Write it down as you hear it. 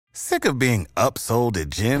Sick of being upsold at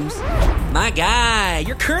gyms? My guy,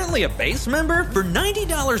 you're currently a base member? For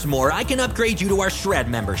 $90 more, I can upgrade you to our Shred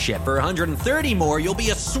membership. For $130 more, you'll be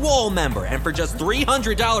a Swole member. And for just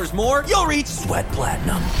 $300 more, you'll reach Sweat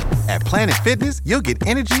Platinum. At Planet Fitness, you'll get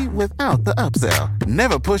energy without the upsell.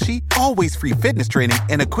 Never pushy, always free fitness training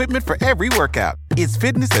and equipment for every workout. It's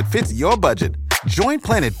fitness that fits your budget. Join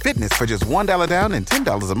Planet Fitness for just $1 down and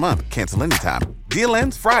 $10 a month. Cancel anytime. Deal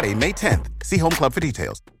ends Friday, May 10th. See Home Club for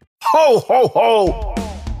details. Ho, ho, ho!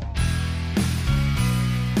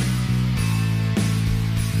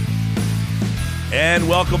 And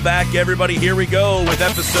welcome back, everybody. Here we go with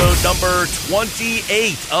episode number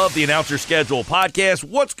 28 of the Announcer Schedule podcast.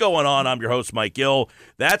 What's going on? I'm your host, Mike Gill.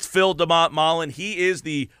 That's Phil DeMont-Mullen. He is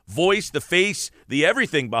the voice, the face, the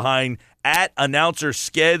everything behind at Announcer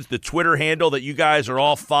Skeds, the Twitter handle that you guys are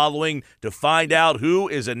all following to find out who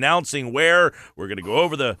is announcing where. We're going to go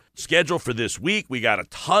over the schedule for this week. We got a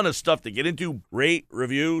ton of stuff to get into. Rate,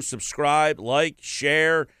 review, subscribe, like,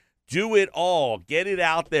 share. Do it all. Get it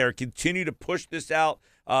out there. Continue to push this out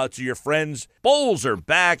to your friends. Bowls are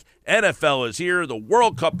back. NFL is here. The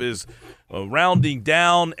World Cup is rounding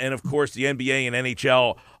down. And, of course, the NBA and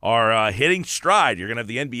NHL are hitting stride. You're going to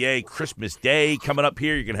have the NBA Christmas Day coming up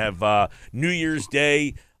here. You're going to have New Year's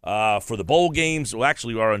Day for the bowl games. Well,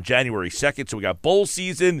 actually, we are on January 2nd, so we got bowl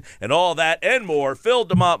season and all that and more. Phil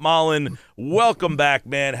DeMont-Mullen, welcome back,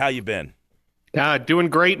 man. How you been? Doing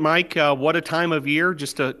great, Mike. What a time of year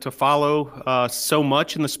just to follow so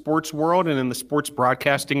much in the sports world and in the sports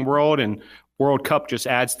broadcasting world, and World Cup just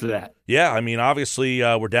adds to that. Yeah, I mean, obviously,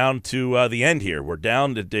 we're down to the end here. We're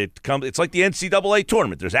down to it's like the NCAA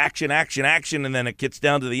tournament. There's action, and then it gets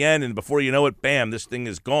down to the end, and before you know it, bam, this thing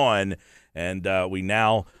is gone, and we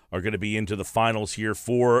now are going to be into the finals here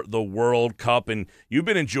for the World Cup. And you've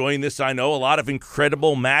been enjoying this, I know. A lot of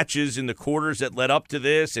incredible matches in the quarters that led up to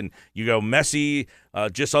this. And you go Messi,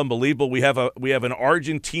 just unbelievable. We have an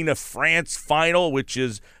Argentina-France final, which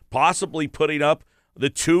is possibly putting up the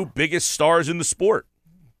two biggest stars in the sport.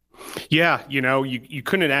 Yeah, you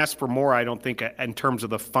couldn't ask for more, I don't think, in terms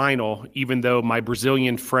of the final, even though my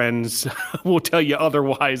Brazilian friends will tell you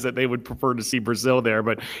otherwise, that they would prefer to see Brazil there.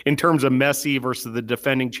 But in terms of Messi versus the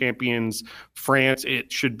defending champions, France,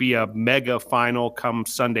 it should be a mega final come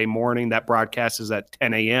Sunday morning. That broadcast is at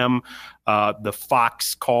 10 a.m. The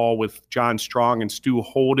Fox call with John Strong and Stu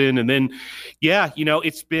Holden. And then,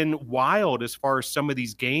 it's been wild as far as some of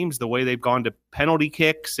these games, the way they've gone to penalty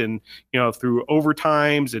kicks and, through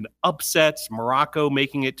overtimes and upsets, Morocco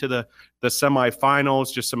making it to the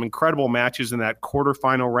semifinals, just some incredible matches in that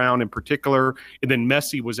quarterfinal round in particular. And then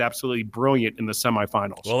Messi was absolutely brilliant in the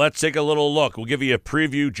semifinals. Well, let's take a little look. We'll give you a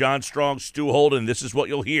preview. John Strong, Stu Holden. This is what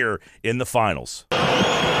you'll hear in the finals.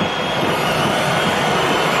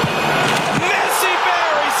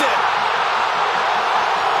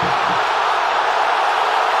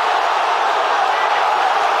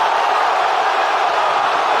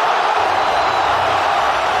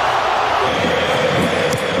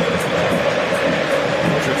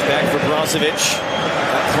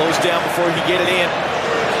 Got closed down before he could get it in.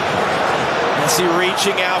 Messi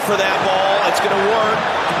reaching out for that ball. It's going to work.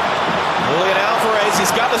 Julian Alvarez,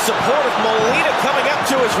 he's got the support of Molina coming up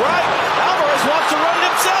to his right. Alvarez wants to run it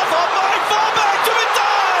himself. On line, fall back to it,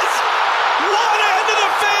 does! One end of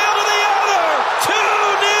the field to the other.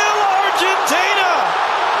 2-0 Argentina.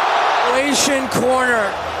 Croatian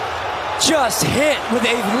corner just hit with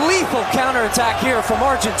a lethal counterattack here from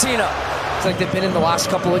Argentina. It's like they've been in the last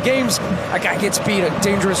couple of games. A guy gets beat, a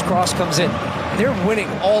dangerous cross comes in. They're winning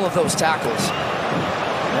all of those tackles.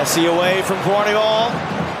 Messi away from Guardiola.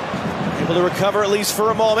 Able to recover at least for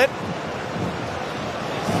a moment.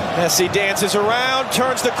 Messi dances around,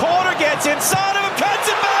 turns the corner, gets inside of him, cuts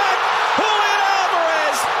it back. Julian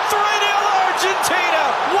Alvarez, 3-0 Argentina.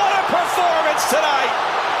 What a performance tonight.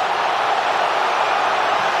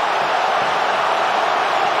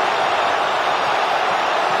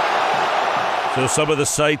 So some of the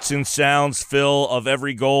sights and sounds, Phil, of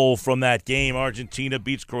every goal from that game. Argentina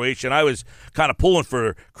beats Croatia. And I was kind of pulling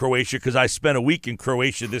for Croatia because I spent a week in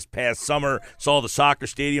Croatia this past summer, saw the soccer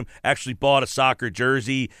stadium, actually bought a soccer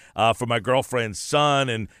jersey for my girlfriend's son.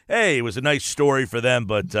 And, hey, it was a nice story for them.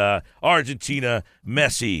 But Argentina,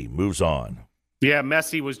 Messi moves on. Yeah,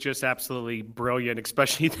 Messi was just absolutely brilliant,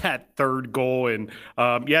 especially that third goal. And,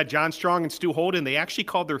 John Strong and Stu Holden, they actually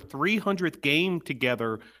called their 300th game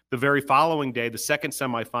together the very following day, the second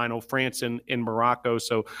semifinal, France and Morocco.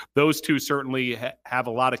 So those two certainly have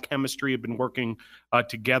a lot of chemistry, have been working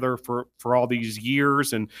together for all these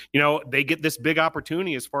years. And, they get this big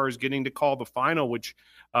opportunity as far as getting to call the final, which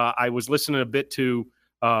I was listening a bit to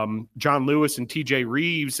John Lewis and TJ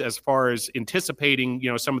Reeves as far as anticipating,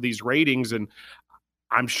 some of these ratings. And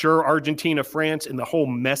I'm sure Argentina, France, and the whole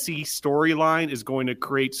Messi storyline is going to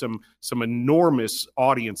create some enormous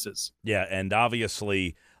audiences. Yeah, and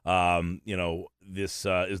obviously, this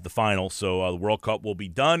is the final, so the World Cup will be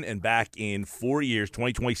done and back in 4 years,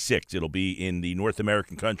 2026. It'll be in the North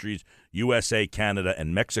American countries, USA, Canada,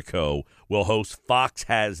 and Mexico will host. Fox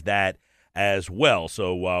has that as well,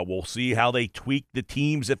 so we'll see how they tweak the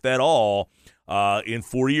teams, if at all, in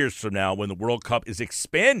 4 years from now when the World Cup is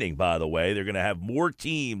expanding, by the way. They're going to have more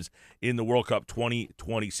teams in the World Cup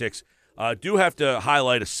 2026. Do have to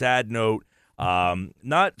highlight a sad note,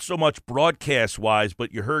 not so much broadcast-wise,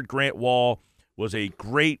 but you heard Grant Wahl was a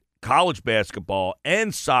great college basketball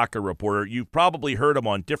and soccer reporter. You've probably heard him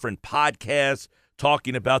on different podcasts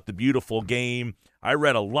talking about the beautiful game. I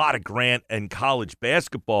read a lot of Grant in college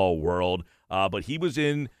basketball world, but he was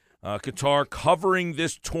in Qatar covering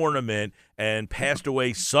this tournament and passed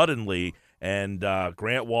away suddenly. And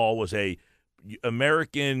Grant Wahl was a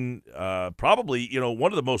American, probably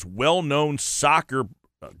one of the most well-known soccer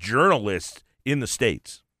journalists in the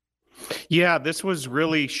States. Yeah, this was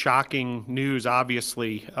really shocking news,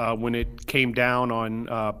 obviously, when it came down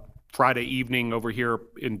on Friday evening over here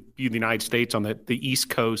in the United States on the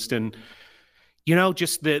East Coast. And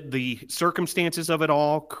just the circumstances of it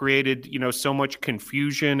all created, so much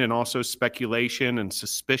confusion and also speculation and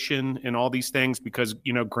suspicion and all these things because,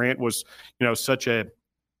 Grant was, such a,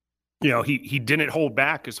 he didn't hold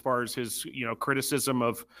back as far as his, criticism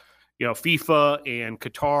of, FIFA and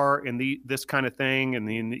Qatar and this kind of thing. And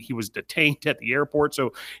then he was detained at the airport.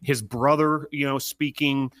 So his brother,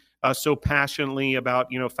 speaking so passionately about,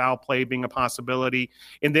 foul play being a possibility.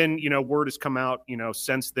 And then, word has come out,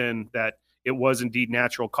 since then that it was indeed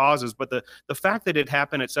natural causes. But the fact that it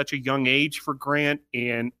happened at such a young age for Grant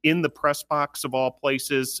and in the press box of all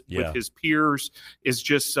places with his peers is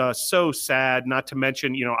just so sad, not to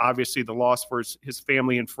mention, obviously the loss for his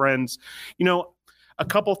family and friends. A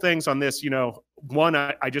couple things on this, one,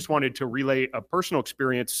 I just wanted to relay a personal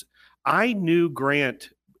experience. I knew Grant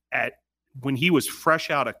when he was fresh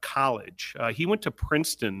out of college. He went to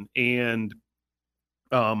Princeton and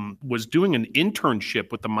was doing an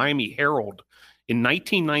internship with the Miami Herald in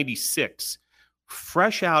 1996,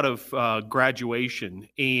 fresh out of graduation.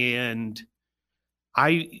 And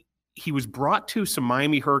he was brought to some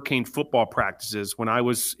Miami Hurricane football practices when I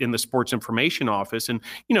was in the sports information office. And,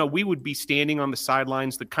 we would be standing on the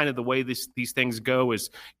sidelines. The way these things go is,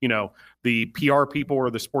 the PR people or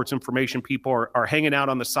the sports information people are hanging out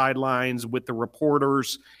on the sidelines with the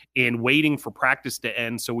reporters and waiting for practice to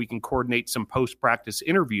end so we can coordinate some post-practice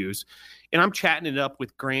interviews. And I'm chatting it up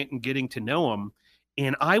with Grant and getting to know him.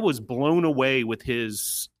 And I was blown away with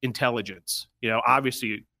his intelligence.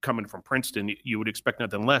 Obviously coming from Princeton, you would expect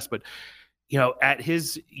nothing less. But, at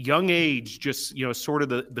his young age, just, sort of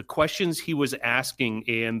the questions he was asking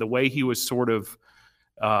and the way he was sort of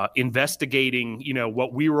investigating,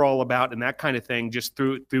 what we were all about and that kind of thing, just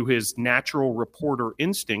through his natural reporter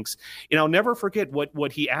instincts. And I'll never forget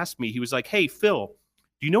what he asked me. He was like, "Hey, Phil,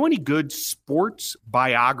 do you know any good sports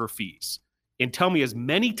biographies? And tell me as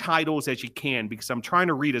many titles as you can, because I'm trying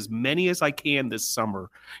to read as many as I can this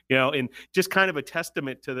summer," and just kind of a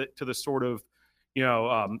testament to the sort of,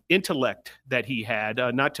 intellect that he had,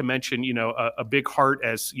 not to mention, a big heart,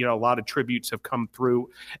 as, a lot of tributes have come through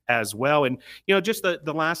as well. And, just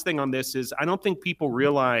the last thing on this is I don't think people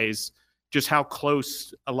realize just how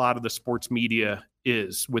close a lot of the sports media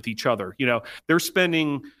is with each other. They're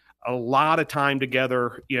spending a lot of time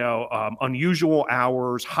together, unusual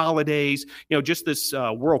hours, holidays, just this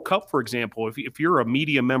World Cup, for example. If you're a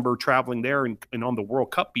media member traveling there and on the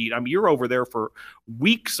World Cup beat, you're over there for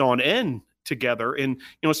weeks on end together and,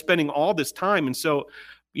 spending all this time. And so,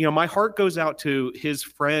 my heart goes out to his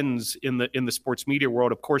friends in the sports media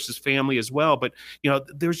world, of course, his family as well. But,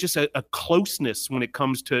 there's just a closeness when it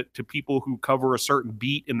comes to people who cover a certain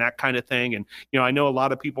beat and that kind of thing. And, I know a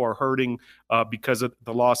lot of people are hurting because of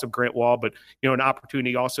the loss of Grant Wahl, but, an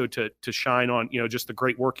opportunity also to shine on, just the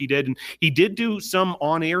great work he did. And he did do some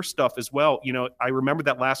on-air stuff as well. I remember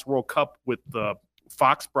that last World Cup with the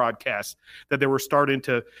Fox broadcast that they were starting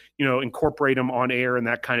to, incorporate him on air and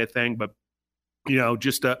that kind of thing. But,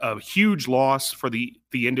 just a huge loss for the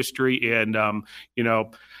industry. And,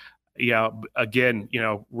 again,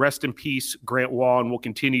 rest in peace, Grant Wahl, and we'll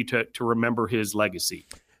continue to remember his legacy.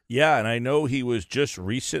 Yeah, and I know he was just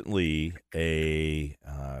recently a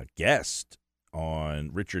guest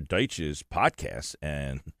on Richard Deitch's podcast,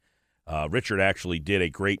 and Richard actually did a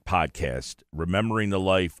great podcast remembering the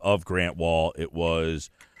life of Grant Wahl. It was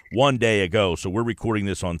 1 day ago. So we're recording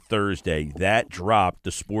this on Thursday. That dropped,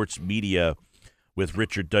 the Sports Media with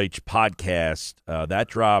Richard Deitch podcast. That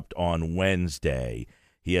dropped on Wednesday.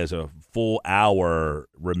 He has a full hour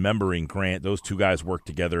remembering Grant. Those two guys work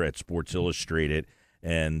together at Sports Illustrated.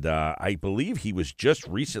 And I believe he was just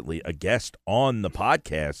recently a guest on the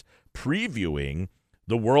podcast previewing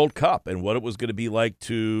the World Cup and what it was going to be like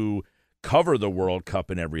to cover the World Cup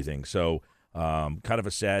and everything. So kind of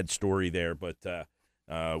a sad story there, but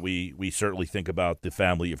we certainly think about the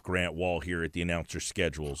family of Grant Wahl here at the Announcer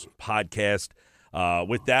Schedules podcast.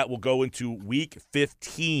 With that, we'll go into Week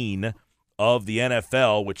 15 of the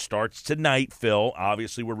NFL, which starts tonight, Phil.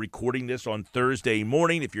 Obviously, we're recording this on Thursday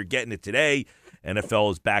morning. If you're getting it today,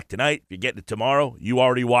 NFL is back tonight. If you're getting it tomorrow, you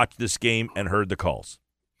already watched this game and heard the calls.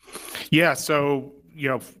 Yeah, so,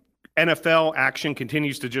 NFL action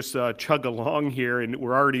continues to just chug along here, and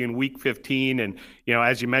we're already in Week 15. And,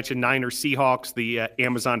 as you mentioned, Niners Seahawks, the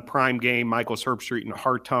Amazon Prime game, Michael's Herbstreit and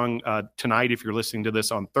Hartung tonight if you're listening to this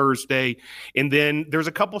on Thursday. And then there's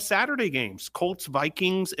a couple Saturday games, Colts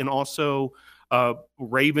Vikings, and also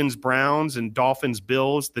Ravens Browns and Dolphins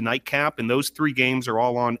Bills, the nightcap. And those three games are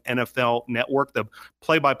all on NFL Network. The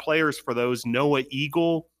play-by-players for those, Noah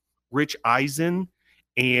Eagle, Rich Eisen,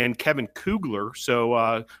 and Kevin Kugler.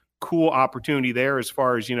 So cool opportunity there as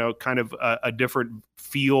far as, kind of a different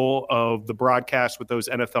feel of the broadcast with those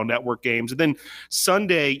NFL Network games. And then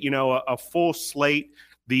Sunday, a full slate.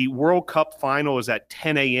 The World Cup final is at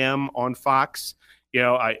 10 a.m. on Fox.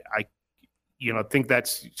 I think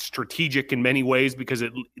that's strategic in many ways because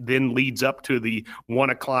it then leads up to the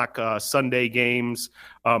 1 o'clock Sunday games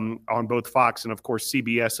on both Fox and, of course,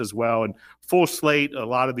 CBS as well. And full slate, a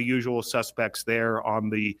lot of the usual suspects there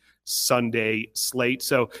on the Sunday slate.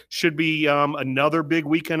 So should be another big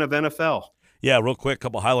weekend of NFL. Yeah, real quick,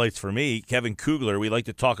 couple highlights for me. Kevin Kugler, we like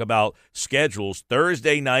to talk about schedules.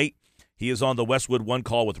 Thursday night, he is on the Westwood One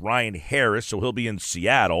call with Ryan Harris, so he'll be in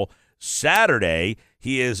Seattle. Saturday,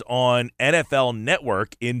 he is on NFL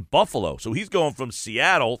Network in Buffalo. So he's going from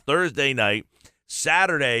Seattle Thursday night,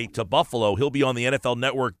 Saturday to Buffalo. He'll be on the NFL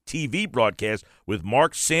Network TV broadcast with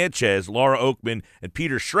Mark Sanchez, Laura Oakman, and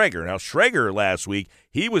Peter Schrager. Now, Schrager last week,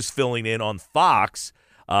 he was filling in on Fox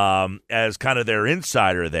as kind of their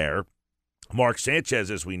insider there. Mark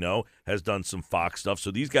Sanchez, as we know, has done some Fox stuff.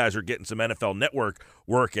 So these guys are getting some NFL Network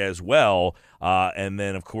work as well. And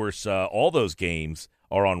then, of course, all those games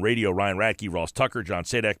are on radio. Ryan Radke, Ross Tucker, John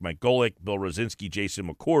Sadek, Mike Golick, Bill Rosinski,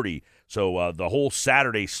 Jason McCourty. So the whole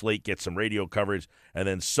Saturday slate gets some radio coverage. And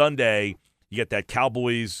then Sunday, you get that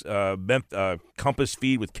Cowboys Compass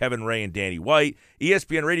feed with Kevin Ray and Danny White.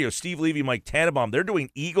 ESPN Radio, Steve Levy, Mike Tannenbaum. They're doing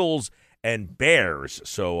Eagles and Bears.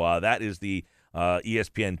 So that is the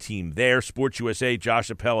ESPN team there. Sports USA, Josh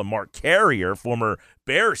Appel and Mark Carrier, former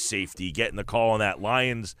Bears safety, getting the call on that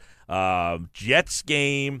Lions Jets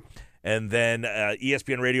game. And then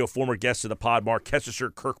ESPN Radio, former guest of the pod, Mark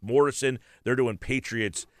Kestecher, Kirk Morrison. They're doing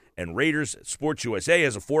Patriots and Raiders. Sports USA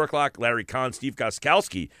has a 4 o'clock. Larry Kahn, Steve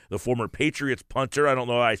Gostkowski, the former Patriots punter. I don't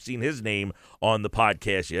know if I've seen his name on the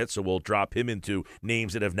podcast yet, so we'll drop him into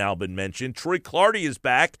names that have now been mentioned. Troy Clardy is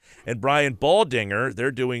back, and Brian Baldinger. They're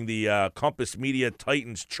doing the Compass Media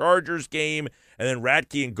Titans-Chargers game. And then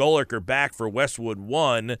Radke and Golick are back for Westwood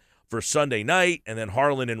 1 for Sunday night, and then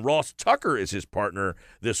Harlan and Ross Tucker is his partner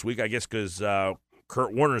this week, I guess because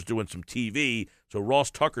Kurt Warner's doing some TV, so Ross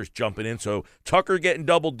Tucker's jumping in. So Tucker getting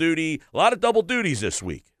double duty, a lot of double duties this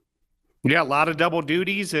week. Yeah, a lot of double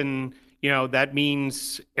duties, and that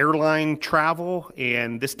means airline travel,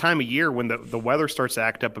 and this time of year when the weather starts to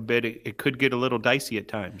act up a bit, it could get a little dicey at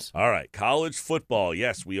times. All right, college football.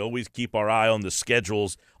 Yes, we always keep our eye on the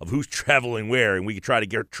schedules of who's traveling where, and we can try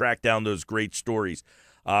to track down those great stories.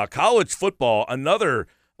 College football, another,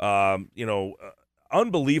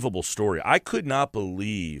 unbelievable story. I could not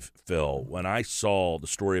believe, Phil, when I saw the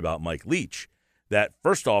story about Mike Leach, that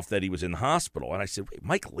first off, that he was in the hospital. And I said, wait,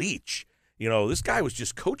 Mike Leach, this guy was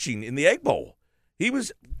just coaching in the Egg Bowl. He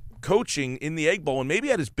was coaching in the Egg Bowl and maybe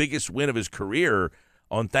had his biggest win of his career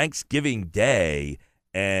on Thanksgiving Day.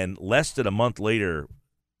 And less than a month later,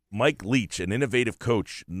 Mike Leach, an innovative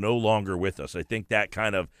coach, no longer with us. I think that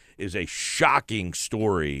kind of is a shocking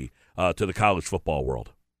story to the college football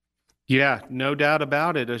world. Yeah, no doubt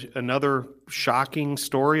about it. Another shocking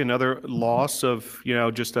story, another loss of,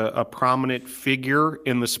 just a prominent figure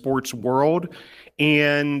in the sports world.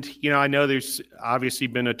 And, I know there's obviously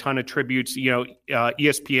been a ton of tributes.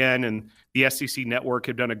 ESPN and the SEC Network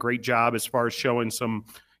have done a great job as far as showing some,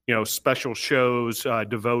 special shows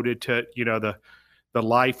devoted to, the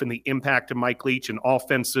life and the impact of Mike Leach, an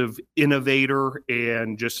offensive innovator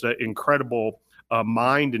and just an incredible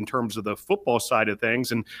mind in terms of the football side of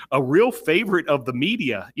things, and a real favorite of the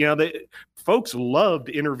media. Folks loved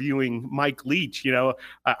interviewing Mike Leach.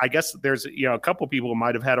 I guess there's a couple people who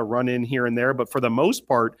might have had a run in here and there, but for the most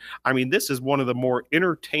part, I mean, this is one of the more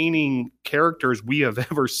entertaining characters we have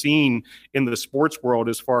ever seen in the sports world,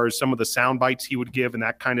 as far as some of the sound bites he would give and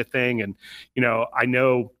that kind of thing. And I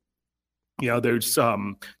know there's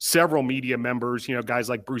several media members, guys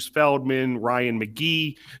like Bruce Feldman, Ryan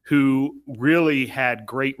McGee, who really had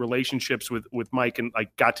great relationships with Mike, and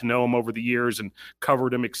got to know him over the years and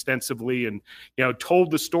covered him extensively, and told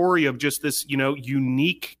the story of just this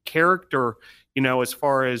unique character, as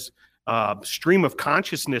far as stream of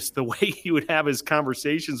consciousness, the way he would have his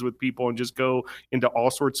conversations with people and just go into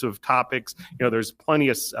all sorts of topics. There's plenty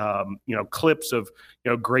of clips of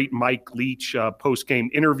great Mike Leach post-game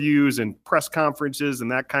interviews and press conferences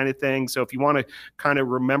and that kind of thing. So if you want to kind of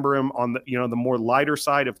remember him on the the more lighter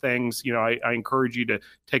side of things, I encourage you to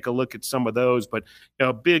take a look at some of those. But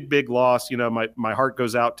big loss. My heart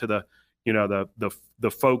goes out to the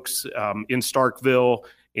folks in Starkville,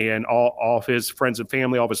 and all of his friends and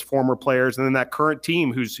family, all of his former players, and then that current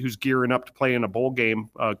team who's gearing up to play in a bowl game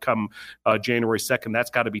come January 2nd. That's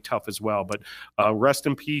got to be tough as well. But rest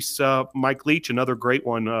in peace, Mike Leach, another great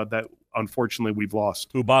one that unfortunately we've lost.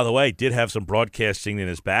 Who, by the way, did have some broadcasting in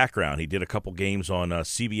his background. He did a couple games on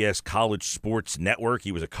CBS College Sports Network.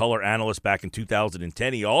 He was a color analyst back in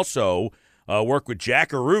 2010. He also worked with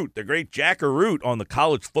Jack Arute, the great Jack Arute, on the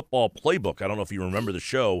College Football Playbook. I don't know if you remember the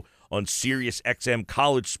show on Sirius XM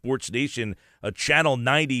College Sports Nation, Channel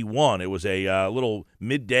 91. It was a little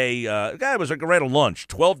midday, it was like right at lunch,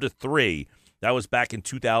 12 to 3. That was back in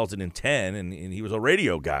 2010, and he was a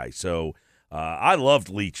radio guy. So I loved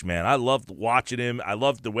Leach, man. I loved watching him. I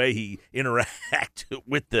loved the way he interacted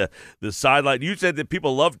with the sideline. You said that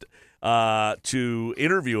people loved to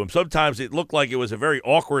interview him. Sometimes it looked like it was a very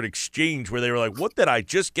awkward exchange where they were like, what did I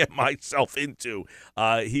just get myself into?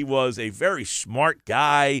 He was a very smart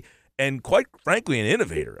guy, and quite frankly, an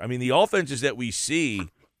innovator. I mean, the offenses that we see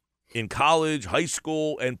in college, high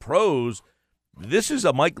school, and pros, this is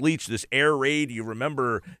a Mike Leach, this air raid. You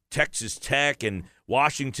remember Texas Tech and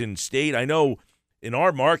Washington State. I know in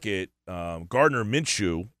our market, Gardner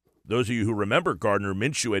Minshew, those of you who remember Gardner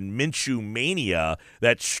Minshew and Minshew Mania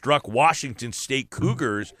that struck Washington State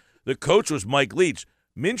Cougars, the coach was Mike Leach.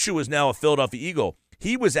 Minshew is now a Philadelphia Eagle.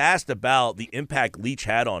 He was asked about the impact Leach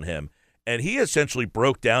had on him, and he essentially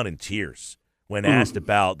broke down in tears when asked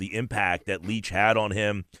about the impact that Leach had on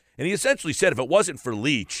him. And he essentially said if it wasn't for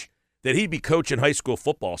Leach, that he'd be coaching high school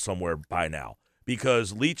football somewhere by now,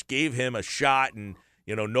 because Leach gave him a shot and,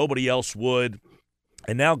 nobody else would.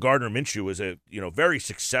 And now Gardner Minshew is very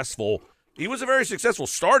successful. He was a very successful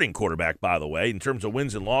starting quarterback, by the way, in terms of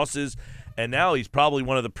wins and losses. And now he's probably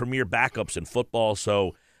one of the premier backups in football.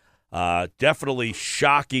 So definitely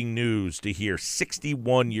shocking news to hear.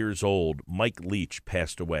 61 years old, Mike Leach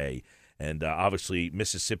passed away. And obviously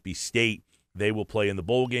Mississippi State, they will play in the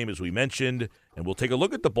bowl game, as we mentioned. And we'll take a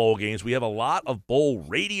look at the bowl games. We have a lot of bowl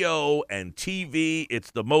radio and TV.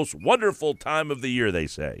 It's the most wonderful time of the year, they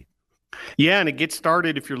say. Yeah, and it gets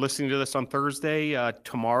started, if you're listening to this on Thursday,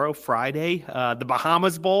 tomorrow, Friday, the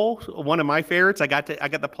Bahamas Bowl, one of my favorites. I got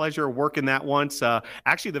the pleasure of working that once.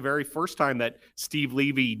 Actually, the very first time that Steve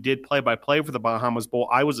Levy did play-by-play for the Bahamas Bowl,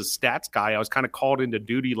 I was a stats guy. I was kind of called into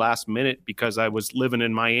duty last minute because I was living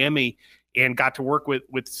in Miami and got to work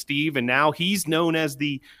with Steve, and now he's known as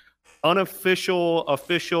the unofficial,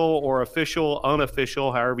 official, or official,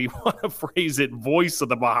 unofficial, however you want to phrase it, voice of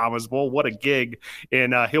the Bahamas Bowl. What a gig.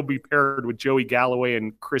 And he'll be paired with Joey Galloway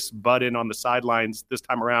and Chris Budden on the sidelines this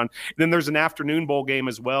time around. And then there's an afternoon bowl game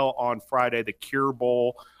as well on Friday, the Cure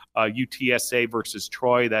Bowl, UTSA versus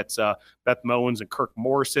Troy. That's Beth Mowins and Kirk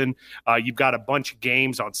Morrison. You've got a bunch of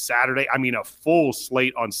games on Saturday. I mean, a full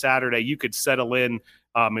slate on Saturday. You could settle in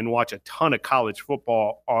and watch a ton of college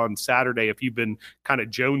football on Saturday if you've been kind of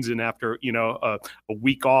jonesing after, a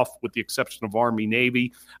week off, with the exception of Army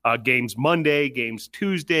Navy. Games Monday, games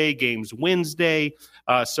Tuesday, games Wednesday.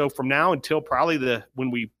 So from now until probably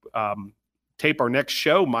when we tape our next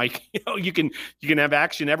show, Mike, you can have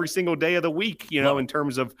action every single day of the week, in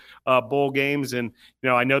terms of bowl games. And,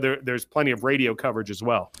 I know there's plenty of radio coverage as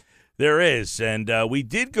well. There is, and we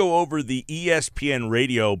did go over the ESPN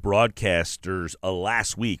radio broadcasters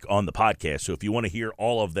last week on the podcast, so if you want to hear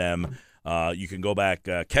all of them, you can go back.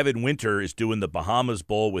 Kevin Winter is doing the Bahamas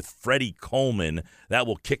Bowl with Freddie Coleman. That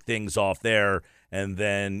will kick things off there, and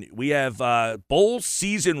then we have bowl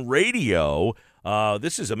season radio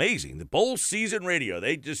This is amazing. The bowl season radio,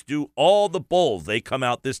 they just do all the bowls. They come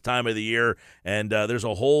out this time of the year, and there's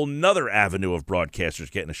a whole nother avenue of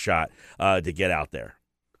broadcasters getting a shot to get out there.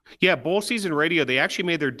 Yeah, bowl season radio, they actually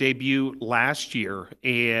made their debut last year,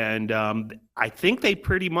 and I think they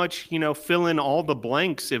pretty much, fill in all the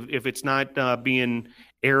blanks if it's not being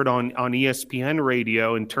aired on ESPN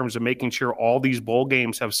radio in terms of making sure all these bowl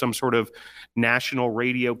games have some sort of national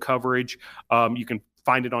radio coverage. You can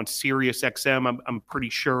find it on Sirius XM, I'm pretty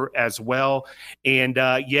sure, as well. And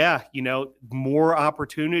more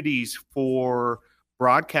opportunities for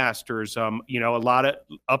broadcasters, a lot of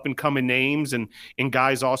up and coming names and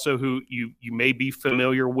guys also who you may be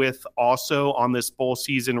familiar with also on this bowl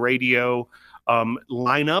season radio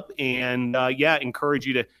lineup. And encourage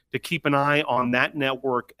you to keep an eye on that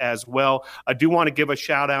network as well. I do want to give a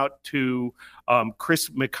shout out to Chris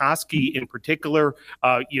McCoskey in particular.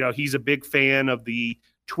 He's a big fan of the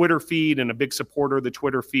Twitter feed and a big supporter of the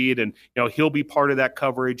Twitter feed. And, he'll be part of that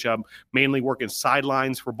coverage, mainly working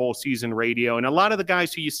sidelines for bowl season radio. And a lot of the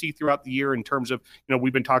guys who you see throughout the year in terms of,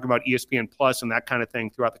 we've been talking about ESPN Plus and that kind of thing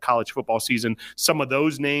throughout the college football season. Some of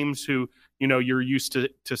those names who, you're used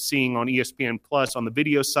to seeing on ESPN Plus on the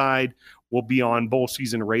video side will be on bowl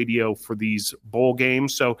season radio for these bowl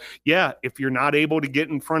games. So, yeah, if you're not able to get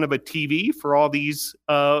in front of a TV for all these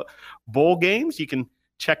bowl games, you can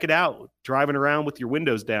check it out driving around with your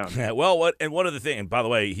windows down. Yeah, well, one of the things, and by the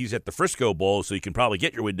way, he's at the Frisco Bowl, so you can probably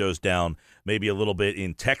get your windows down maybe a little bit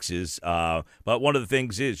in Texas. But one of the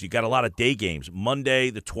things is you got a lot of day games. Monday,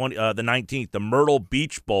 the 19th, the Myrtle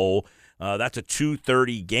Beach Bowl. That's a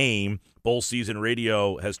 2:30 game. Bowl season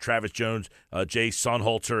radio has Travis Jones, Jay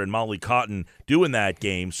Sonhalter, and Molly Cotton doing that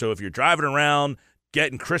game. So if you're driving around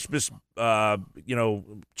getting Christmas,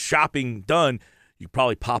 shopping done, you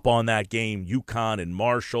probably pop on that game. UConn and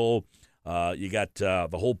Marshall. You got the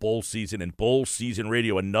whole bowl season and bowl season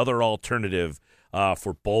radio, another alternative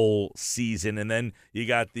for bowl season. And then you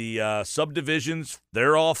got the subdivisions.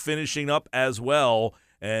 They're all finishing up as well.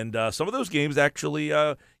 And some of those games actually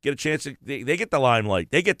get a chance. They get the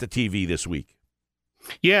limelight. They get the TV this week.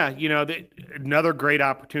 Yeah, another great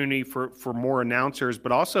opportunity for more announcers,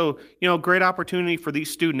 but also, great opportunity for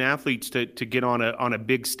these student athletes to get on a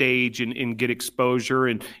big stage and get exposure.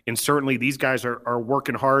 And certainly these guys are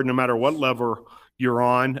working hard no matter what level you're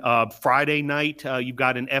on. Friday night, you've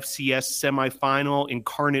got an FCS semifinal,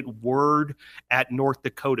 Incarnate Word at North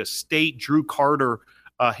Dakota State. Drew Carter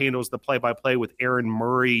handles the play-by-play with Aaron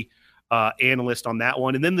Murray, analyst on that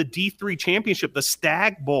one. And then the D3 championship, the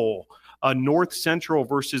Stag Bowl, North Central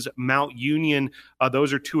versus Mount Union.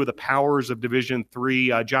 Those are two of the powers of Division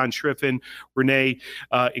III. John Schriffen, Renee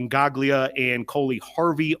Ingaglia, and Coley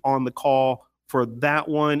Harvey on the call for that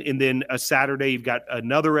one. And then Saturday, you've got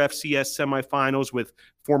another FCS semifinals with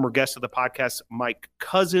former guest of the podcast, Mike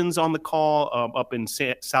Cousins, on the call up in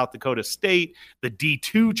South Dakota State. The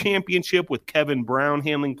D2 championship with Kevin Brown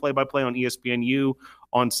handling play-by-play on ESPNU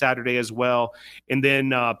on Saturday as well. And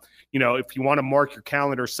then, if you want to mark your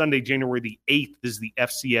calendar, Sunday, January the 8th is the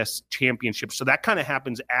FCS championship. So that kind of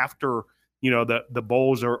happens after, the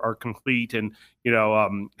bowls are complete and,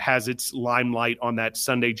 has its limelight on that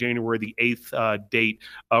Sunday, January the 8th date.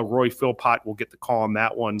 Roy Philpott will get the call on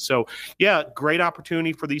that one. So, yeah, great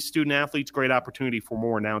opportunity for these student athletes, great opportunity for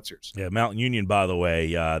more announcers. Yeah, Mountain Union, by the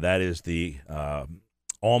way, that is the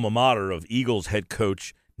alma mater of Eagles head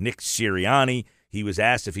coach Nick Sirianni. He was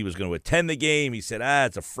asked if he was going to attend the game. He said,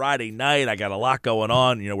 it's a Friday night. I got a lot going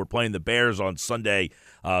on. We're playing the Bears on Sunday,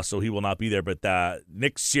 so he will not be there. But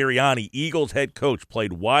Nick Sirianni, Eagles head coach,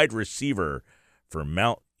 played wide receiver for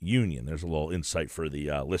Mount Union. There's a little insight for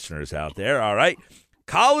the listeners out there. All right.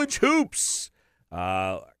 College hoops.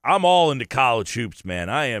 I'm all into college hoops, man.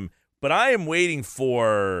 I am waiting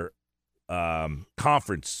for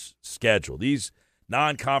conference schedule. These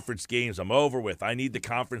non-conference games I'm over with. I need the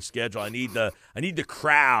conference schedule. I need the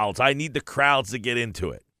crowds. I need the crowds to get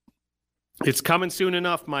into it. It's coming soon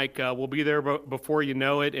enough, Mike. We'll be there before you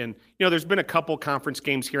know it. And, there's been a couple conference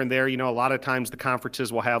games here and there. A lot of times the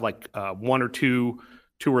conferences will have like one or two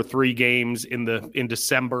or three games in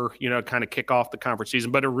December, kind of kick off the conference season.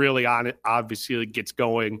 But it really obviously gets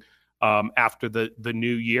going after the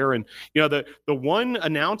new year. And, the one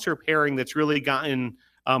announcer pairing that's really gotten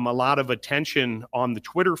a lot of attention on the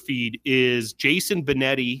Twitter feed is Jason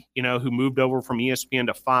Benetti, who moved over from ESPN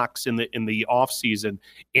to Fox in the offseason,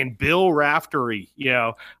 and Bill Raftery,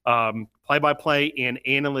 play-by-play and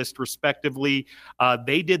analyst, respectively.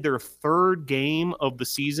 They did their third game of the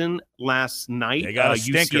season last night. They got a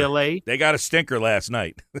stinker. UCLA. They got a stinker last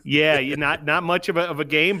night. Yeah, not much of a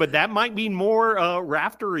game, but that might be more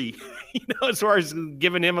raftery, as far as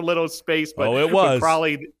giving him a little space. But it was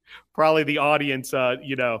probably the audience,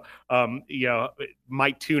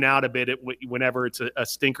 might tune out a bit whenever it's a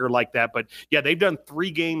stinker like that. But yeah, they've done 3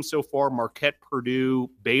 games so far: Marquette, Purdue,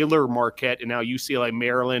 Baylor, Marquette, and now UCLA,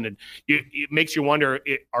 Maryland. And it makes you wonder: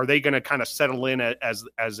 are they going to kind of settle in as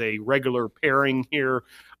a regular pairing here?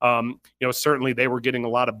 Certainly they were getting a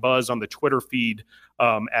lot of buzz on the Twitter feed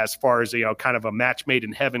as far as kind of a match made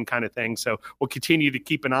in heaven kind of thing. So we'll continue to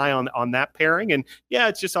keep an eye on that pairing. And yeah,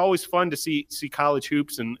 it's just always fun to see college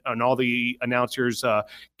hoops and all the announcers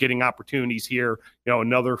getting opportunities here.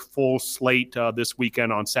 Another full slate this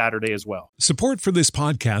weekend on Saturday as well. Support for this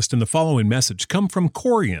podcast and the following message come from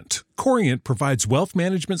Corient. Corient provides wealth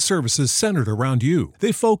management services centered around you.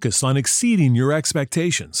 They focus on exceeding your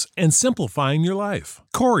expectations and simplifying your life.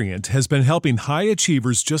 Corient has been helping high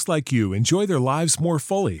achievers just like you enjoy their lives more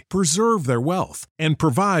fully, preserve their wealth, and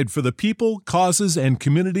provide for the people, causes, and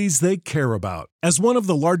communities they care about. As one of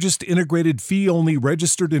the largest integrated fee-only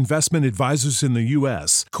registered investment advisors in the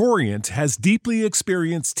U.S., Corient has deeply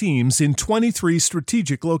experienced teams in 23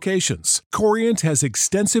 strategic locations. Corient has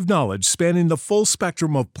extensive knowledge spanning the full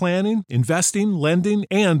spectrum of planning, investing, lending,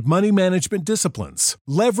 and money management disciplines.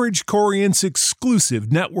 Leverage Corient's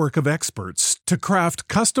exclusive network of experts to craft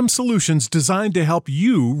custom solutions designed to help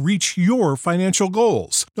you reach your financial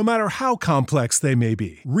goals, no matter how complex they may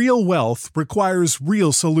be. Real wealth requires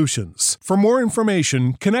real solutions. For more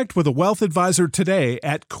information, connect with a wealth advisor today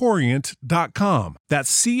at Corient.com.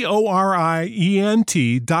 That's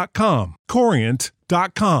Corient.com.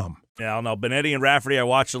 Corient.com. Yeah, no, Benetti and Rafferty, I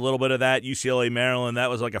watched a little bit of that. UCLA, Maryland, that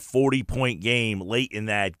was like a 40-point game late in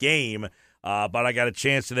that game. But I got a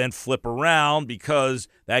chance to then flip around because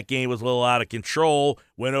that game was a little out of control.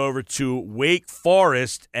 Went over to Wake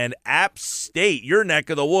Forest and App State, your neck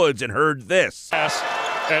of the woods, and heard this. At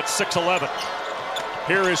 6'11".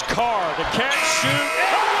 Here is Carr, the catch, shoot,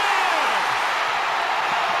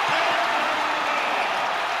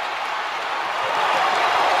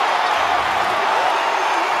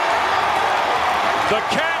 the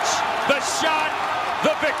catch, the shot,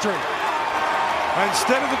 the victory.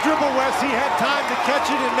 Instead of the dribble, Wes, he had time to catch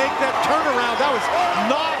it and make that turnaround. That was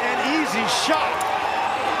not an easy shot.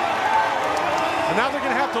 And now they're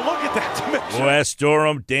going to have to look at that to make sure. Wes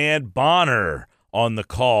Durham, Dan Bonner on the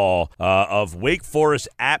call of Wake Forest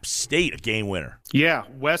App State, a game winner. Yeah,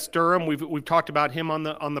 Wes Durham. We've talked about him on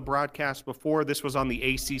the broadcast before. This was on the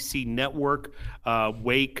ACC network.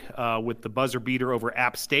 Wake with the buzzer beater over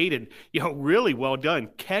App State, and really well done.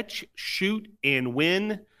 Catch, shoot, and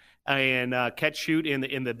win. And catch, shoot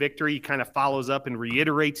in the victory kind of follows up and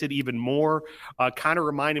reiterates it even more. Kind of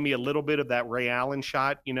reminded me a little bit of that Ray Allen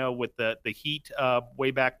shot, with the Heat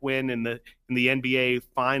way back when in the NBA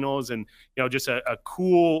Finals, and just a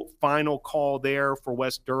cool final call there for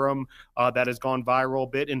Wes Durham that has gone viral a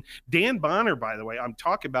bit. And Dan Bonner, by the way, I'm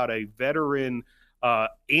talking about a veteran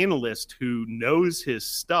analyst who knows his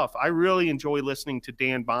stuff. I really enjoy listening to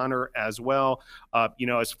Dan Bonner as well,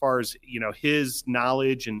 as far as, his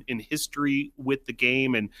knowledge and history with the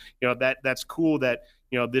game. And, that's cool that,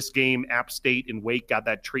 this game, App State and Wake got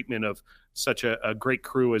that treatment of such a great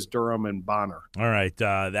crew as Durham and Bonner. All right.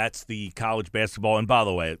 That's the college basketball. And by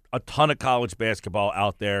the way, a ton of college basketball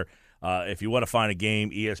out there. If you want to find a game,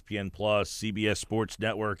 ESPN Plus, CBS Sports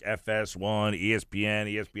Network, FS1,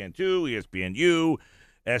 ESPN, ESPN2, ESPNU,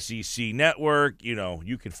 SEC Network,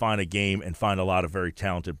 you can find a game and find a lot of very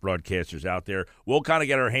talented broadcasters out there. We'll kind of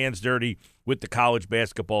get our hands dirty with the college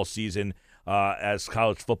basketball season as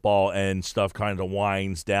college football and stuff kind of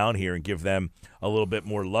winds down here and give them a little bit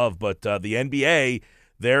more love. But the NBA,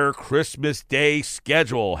 their Christmas Day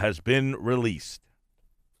schedule has been released.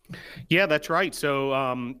 Yeah, that's right. So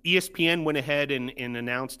ESPN went ahead and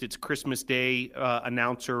announced its Christmas Day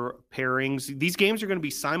announcer pairings. These games are going to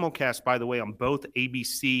be simulcast, by the way, on both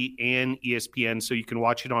ABC and ESPN, so you can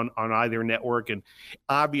watch it on either network. And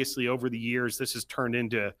obviously, over the years, this has turned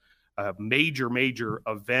into a major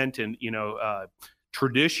event and,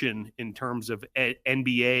 tradition in terms of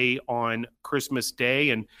NBA on Christmas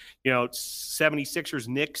Day. And 76ers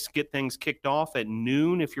Knicks get things kicked off at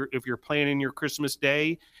noon if you're planning your Christmas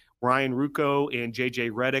Day. Ryan Ruocco and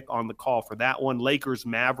JJ Redick on the call for that one. Lakers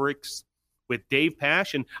Mavericks with Dave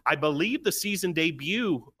Pasch, and I believe the season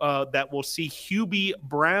debut that we'll see Hubie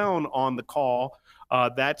Brown on the call.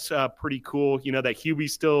 That's pretty cool. That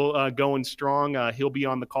Hubie's still going strong. He'll be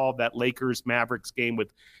on the call of that Lakers Mavericks game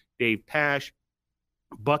with Dave Pasch.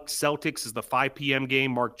 Bucks Celtics is the 5 p.m.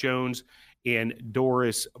 game. Mark Jones and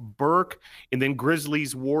Doris Burke. And then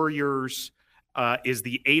Grizzlies Warriors is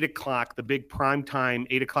the 8 o'clock, the big primetime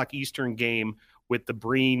 8 o'clock Eastern game with the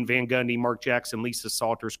Breen, Van Gundy, Mark Jackson, Lisa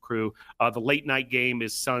Salters crew. The late night game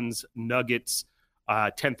is Suns Nuggets,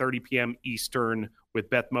 10:30 p.m. Eastern with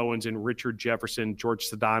Beth Mowens and Richard Jefferson, George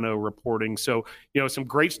Sedano reporting. So, some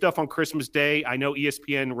great stuff on Christmas Day. I know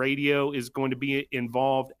ESPN Radio is going to be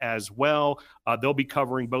involved as well. They'll be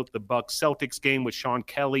covering both the Bucks Celtics game with Sean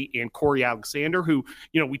Kelly and Corey Alexander, who,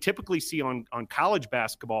 we typically see on college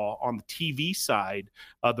basketball on the TV side.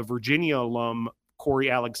 The Virginia alum,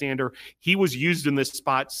 Corey Alexander, he was used in this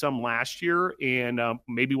spot some last year, and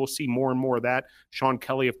maybe we'll see more and more of that. Sean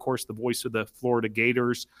Kelly, of course, the voice of the Florida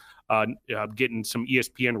Gators, getting some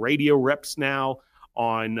ESPN radio reps now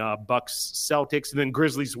on Bucks Celtics. And then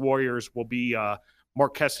Grizzlies Warriors will be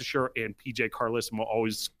Mark Kessler and PJ Carlesimo.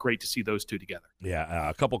 Always great to see those two together.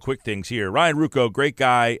 Yeah, a couple quick things here. Ryan Ruocco, great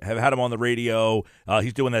guy. Have had him on the radio.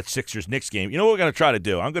 He's doing that Sixers-Knicks game. You know what we're going to try to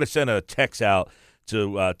do? I'm going to send a text out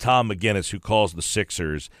to Tom McGinnis, who calls the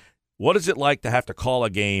Sixers. What is it like to have to call a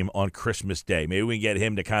game on Christmas Day? Maybe we can get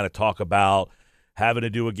him to kind of talk about having to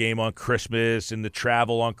do a game on Christmas and the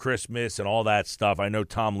travel on Christmas and all that stuff. I know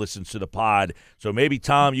Tom listens to the pod. So maybe,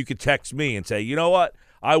 Tom, you could text me and say, you know what?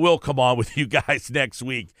 I will come on with you guys next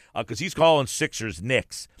week because he's calling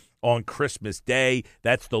Sixers-Knicks on Christmas Day.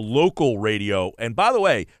 That's the local radio. And by the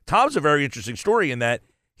way, Tom's a very interesting story in that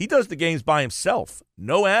he does the games by himself,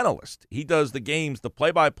 no analyst. He does the games, the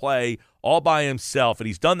play-by-play, all by himself, and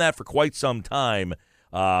he's done that for quite some time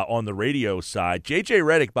on the radio side. J.J.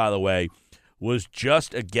 Redick, by the way, was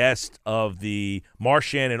just a guest of the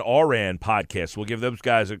Marchand and Oran podcast. We'll give those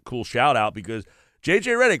guys a cool shout-out because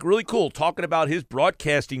J.J. Redick, really cool, talking about his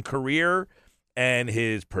broadcasting career and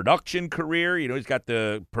his production career. He's got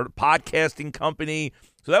the podcasting company.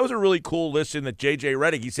 So that was a really cool listen that J.J.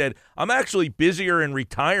 Redick, he said, I'm actually busier in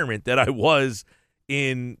retirement than I was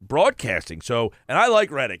in broadcasting. So, and I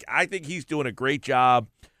like Redick. I think he's doing a great job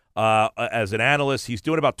as an analyst. He's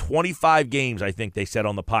doing about 25 games, I think they said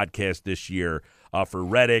on the podcast this year for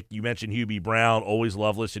Redick. You mentioned Hubie Brown. Always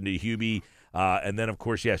love listening to Hubie. And then, of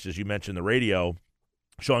course, yes, as you mentioned, the radio,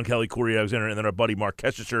 Sean Kelly, Corey Alexander, and then our buddy Mark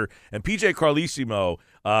Kessler and PJ Carlesimo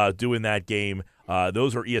doing that game.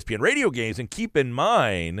 Those are ESPN radio games. And keep in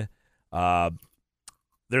mind,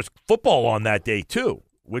 there's football on that day too,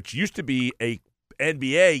 which used to be a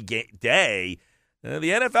NBA day.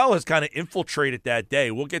 The NFL has kind of infiltrated that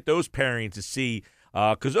day. We'll get those pairings to see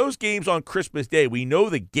because those games on Christmas Day, we know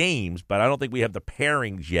the games, but I don't think we have the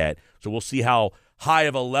pairings yet. So we'll see how high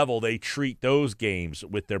of a level they treat those games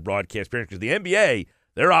with their broadcast pairings because the NBA,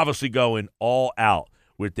 they're obviously going all out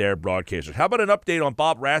with their broadcasters. How about an update on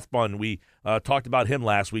Bob Rathbun? We talked about him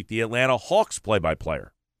last week, the Atlanta Hawks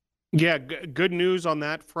play-by-player. Yeah, good news on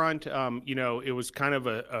that front. It was kind of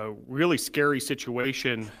a really scary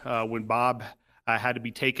situation when Bob had to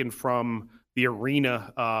be taken from the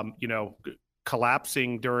arena,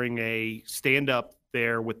 collapsing during a stand-up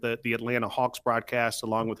there with the Atlanta Hawks broadcast,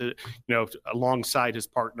 along with it, alongside his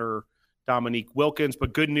partner Dominique Wilkins.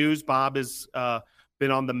 But good news, Bob has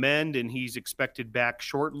been on the mend and he's expected back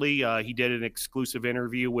shortly. He did an exclusive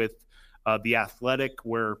interview with The Athletic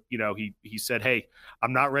where he said, "Hey,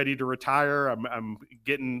 I'm not ready to retire. I'm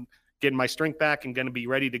getting my strength back and going to be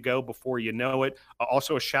ready to go before you know it."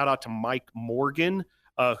 Also, a shout out to Mike Morgan,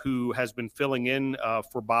 who has been filling in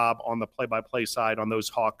for Bob on the play-by-play side on those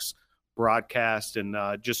Hawks broadcast, and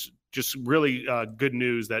just really good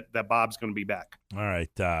news that Bob's going to be back. All right,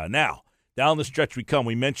 now down the stretch we come.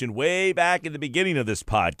 We mentioned way back in the beginning of this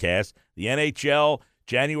podcast, the NHL,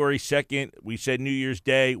 January 2nd, we said New Year's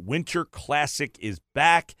Day. Winter Classic is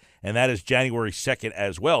back, and that is January 2nd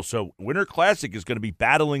as well. So Winter Classic is going to be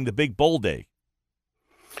battling the big bowl day.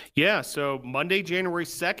 Yeah, so Monday, January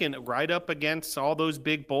 2nd, right up against all those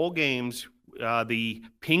big bowl games, the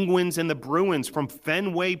Penguins and the Bruins from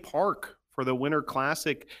Fenway Park for the Winter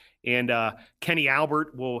Classic. And Kenny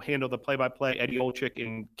Albert will handle the play-by-play. Eddie Olczyk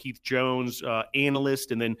and Keith Jones,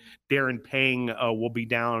 analyst, and then Darren Pang will be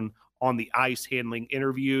down on the ice handling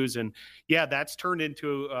interviews. And, yeah, that's turned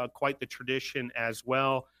into quite the tradition as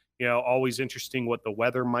well. Always interesting what the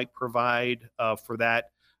weather might provide for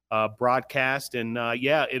that broadcast. And,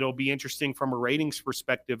 it'll be interesting from a ratings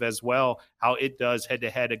perspective as well, how it does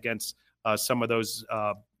head-to-head against some of those,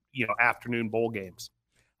 afternoon bowl games.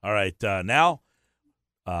 All right, now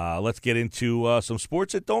let's get into some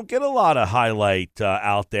sports that don't get a lot of highlight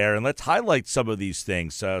out there, and let's highlight some of these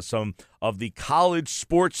things, some of the college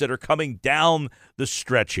sports that are coming down the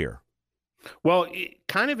stretch here. Well,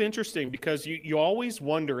 kind of interesting because you always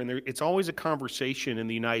wonder, and it's always a conversation in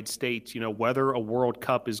the United States, whether a World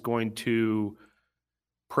Cup is going to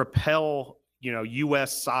propel,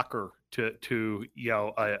 U.S. soccer to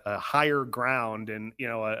a higher ground and,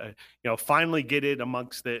 finally get it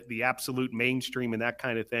amongst the absolute mainstream and that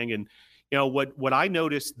kind of thing. And, what I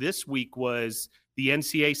noticed this week was the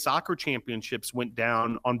NCAA soccer championships went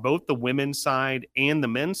down on both the women's side and the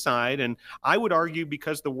men's side. And I would argue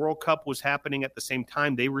because the World Cup was happening at the same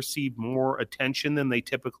time, they received more attention than they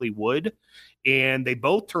typically would. And they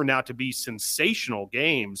both turned out to be sensational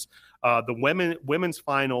games. The women's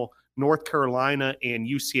final, North Carolina and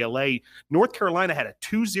UCLA. North Carolina had a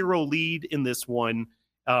 2-0 lead in this one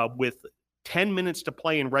with 10 minutes to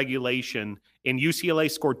play in regulation, and UCLA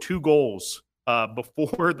scored 2 goals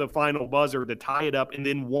before the final buzzer to tie it up, and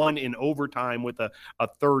then won in overtime with a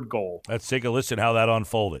third goal. Let's take a listen how that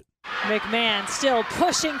unfolded. McMahon still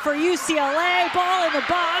pushing for UCLA. Ball in the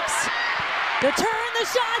box. The turn, the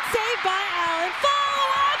shot, saved by Allen.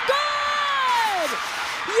 Follow-up, good!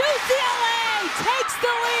 UCLA takes the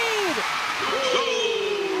lead.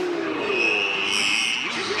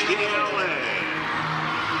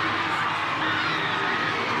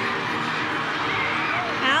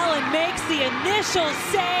 Allen makes the initial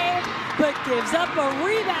save, but gives up a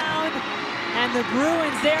rebound, and the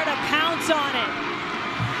Bruins there to pounce on it.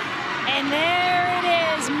 And there it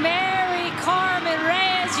is, Mary Carmen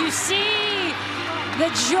Reyes. You see the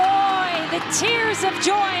joy, the tears of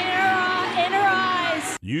joy in her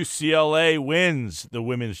eyes. UCLA wins the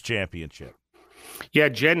women's championship. Yeah,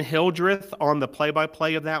 Jen Hildreth on the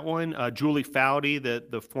play-by-play of that one. Julie Foudy,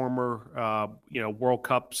 the former World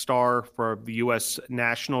Cup star for the U.S.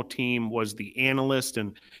 national team, was the analyst,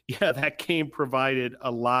 and that game provided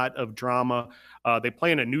a lot of drama. They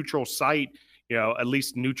play in a neutral site, at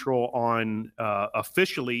least neutral on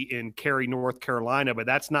officially in Cary, North Carolina, but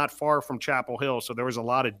that's not far from Chapel Hill. So there was a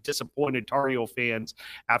lot of disappointed Tar Heel fans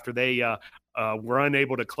after they were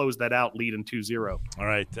unable to close that out, leading 2-0. All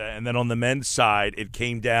right, and then on the men's side, it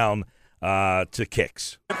came down to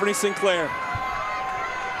kicks. Anthony Sinclair,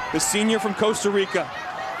 the senior from Costa Rica,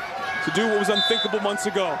 to do what was unthinkable months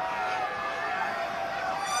ago.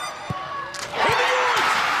 And the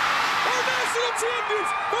Orange are national champions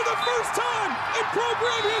for the first time in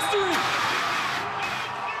program history.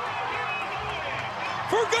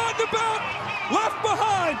 Forgotten about, left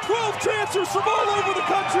behind, 12 transfers from all over the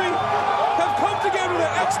country have come together to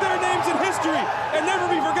etch their names in history and never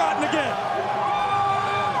be forgotten again.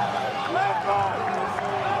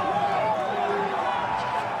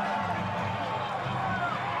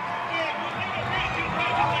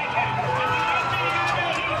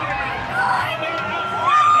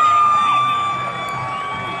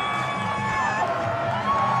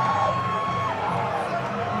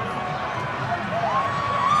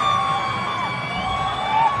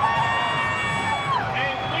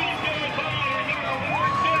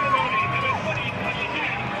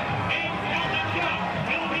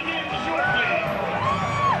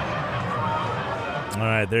 All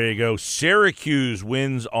right, there you go. Syracuse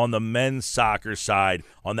wins on the men's soccer side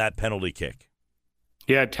on that penalty kick.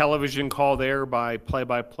 Yeah, television call there by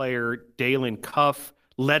play-by-player Dalen Cuff,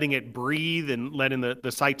 letting it breathe and letting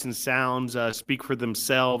the sights and sounds speak for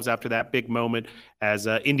themselves after that big moment as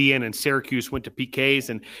Indiana and Syracuse went to PKs.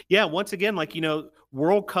 And, yeah, once again,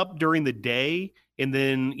 World Cup during the day, and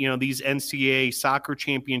then, these NCAA soccer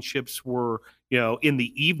championships were – in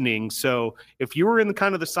the evening. So if you were in the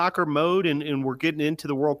kind of the soccer mode and we're getting into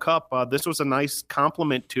the World Cup, this was a nice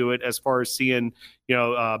compliment to it as far as seeing,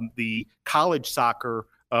 the college soccer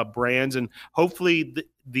brands. And hopefully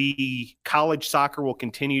the college soccer will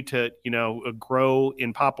continue to, grow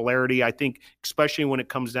in popularity. I think especially when it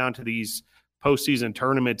comes down to these postseason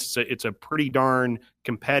tournaments, it's a pretty darn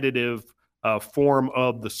competitive form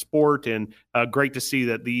of the sport, and great to see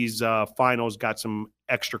that these finals got some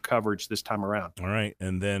extra coverage this time around. All right,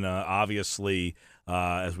 and then obviously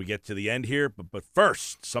as we get to the end here, but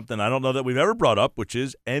first, something I don't know that we've ever brought up, which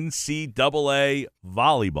is NCAA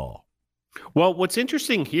volleyball. Well, what's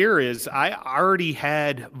interesting here is I already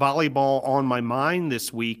had volleyball on my mind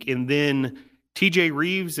this week, and then TJ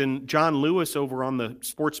Reeves and John Lewis over on the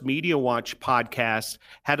Sports Media Watch podcast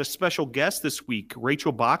had a special guest this week,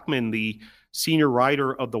 Rachel Bachman, the senior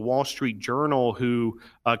writer of the Wall Street Journal, who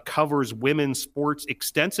covers women's sports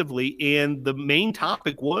extensively. And the main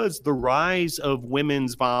topic was the rise of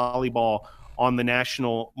women's volleyball on the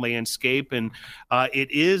national landscape. And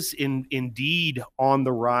it is indeed on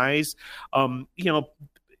the rise.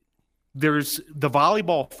 there's the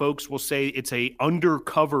volleyball folks will say it's a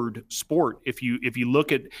undercovered sport. If you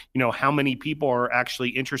look at, how many people are actually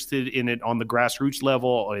interested in it on the grassroots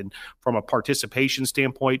level and from a participation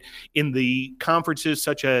standpoint in the conferences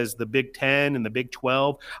such as the Big 10 and the Big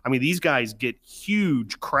 12. I mean, these guys get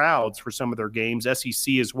huge crowds for some of their games,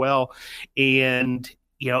 SEC as well. And,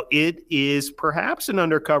 it is perhaps an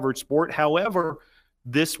undercovered sport. However,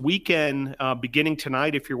 this weekend, beginning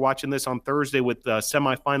tonight, if you're watching this on Thursday with the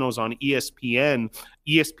semifinals on ESPN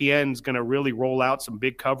is going to really roll out some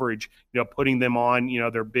big coverage, putting them on,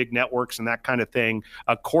 their big networks and that kind of thing.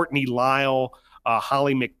 Courtney Lyle,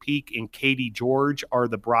 Holly McPeak, and Katie George are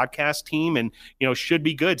the broadcast team, and should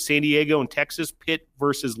be good. San Diego and Texas, Pitt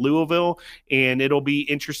versus Louisville, and it'll be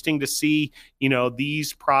interesting to see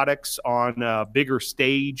these products on a bigger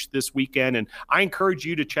stage this weekend. And I encourage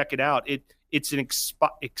you to check it out. It's an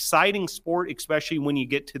exciting sport, especially when you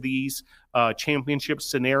get to these championship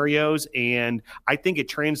scenarios, and I think it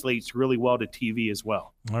translates really well to TV as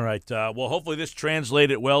well. All right. Well, hopefully this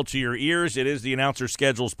translated well to your ears. It is the Announcer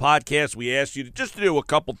Schedules podcast. We asked you to do a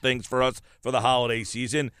couple things for us for the holiday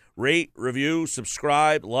season. Rate, review,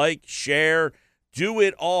 subscribe, like, share. Do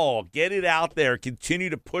it all. Get it out there. Continue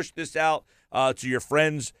to push this out to your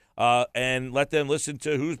friends. And let them listen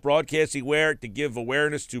to who's broadcasting where to give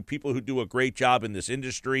awareness to people who do a great job in this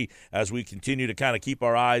industry as we continue to kind of keep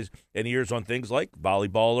our eyes and ears on things like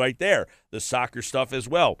volleyball right there, the soccer stuff as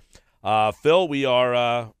well. Phil, we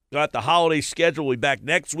are got the holiday schedule. We'll be back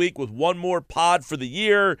next week with one more pod for the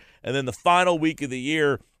year, and then the final week of the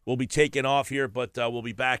year we'll be taking off here, but we'll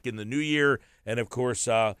be back in the new year. And, of course,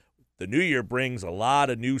 the new year brings a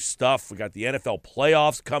lot of new stuff. We got the NFL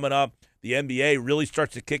playoffs coming up. The NBA really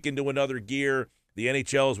starts to kick into another gear. The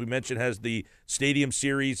NHL, as we mentioned, has the Stadium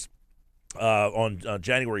Series on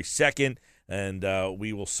January 2nd, and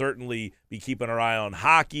we will certainly be keeping our eye on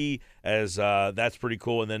hockey as that's pretty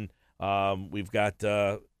cool. And then we've got,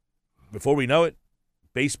 before we know it,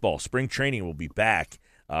 baseball. Spring training will be back,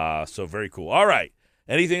 so very cool. All right.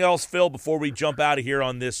 Anything else, Phil, before we jump out of here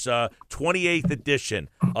on this 28th edition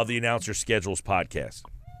of the Announcer Schedules podcast?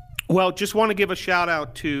 Well, just want to give a shout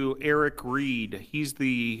out to Eric Reed. He's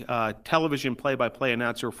the television play-by-play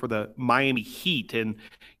announcer for the Miami Heat. And,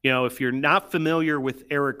 if you're not familiar with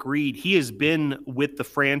Eric Reed, he has been with the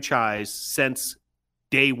franchise since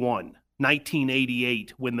day one,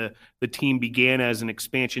 1988, when the team began as an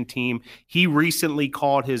expansion team. He recently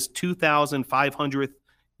called his 2,500th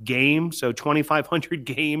game, so 2,500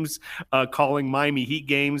 games calling Miami Heat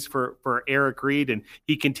games for Eric Reed, and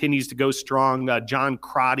he continues to go strong. John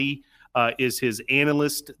Crotty is his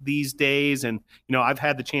analyst these days, and I've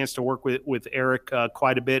had the chance to work with Eric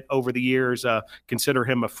quite a bit over the years. Consider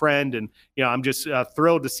him a friend, and I'm just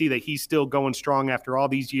thrilled to see that he's still going strong after all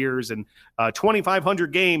these years, and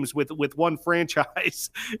 2,500 games with one franchise.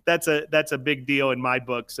 That's a big deal in my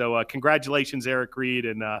book. So congratulations, Eric Reed,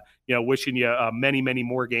 and wishing you many, many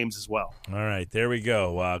more games as well. All right, there we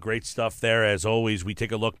go. Great stuff there. As always, we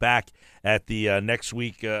take a look back at the next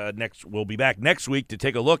week. We'll be back next week to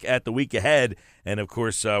take a look at the week ahead, and of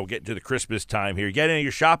course, we'll get into the Christmas time here. You get any of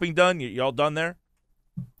your shopping done? You all done there?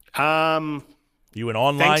 You an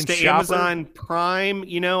online thanks to shopper? Amazon Prime,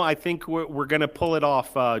 I think we're going to pull it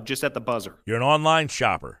off just at the buzzer. You're an online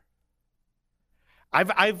shopper.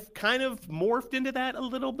 I've kind of morphed into that a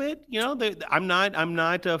little bit. I'm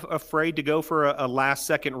not afraid to go for a last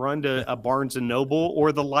second run to a Barnes and Noble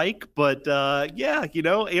or the like. But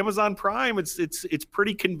Amazon Prime, it's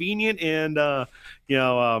pretty convenient, and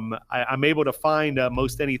I'm able to find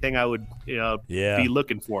most anything I would be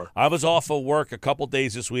looking for. I was off of work a couple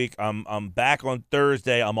days this week. I'm back on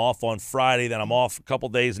Thursday. I'm off on Friday. Then I'm off a couple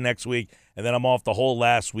days next week, and then I'm off the whole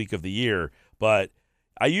last week of the year. But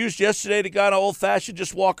I used yesterday to go on old-fashioned,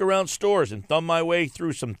 just walk around stores and thumb my way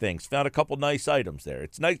through some things. Found a couple nice items there.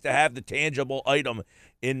 It's nice to have the tangible item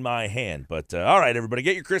in my hand. But, all right, everybody,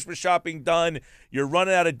 get your Christmas shopping done. You're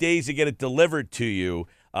running out of days to get it delivered to you.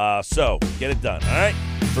 So get it done, all right?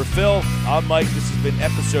 For Phil, I'm Mike. This has been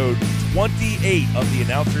episode 28 of the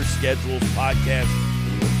Announcer Schedules podcast.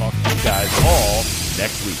 We will talk to you guys all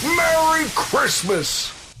next week. Merry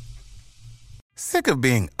Christmas! Sick of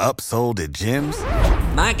being upsold at gyms?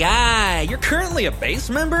 My guy, you're currently a base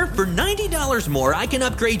member? For $90 more, I can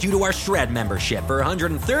upgrade you to our Shred membership. For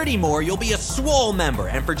 $130 more, you'll be a Swole member.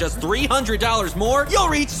 And for just $300 more, you'll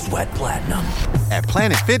reach Sweat Platinum. At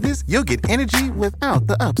Planet Fitness, you'll get energy without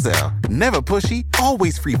the upsell. Never pushy,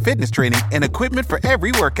 always free fitness training and equipment for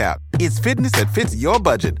every workout. It's fitness that fits your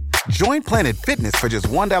budget. Join Planet Fitness for just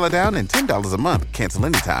 $1 down and $10 a month. Cancel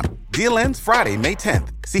anytime. Deal ends Friday, May 10th.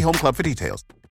 See Home Club for details.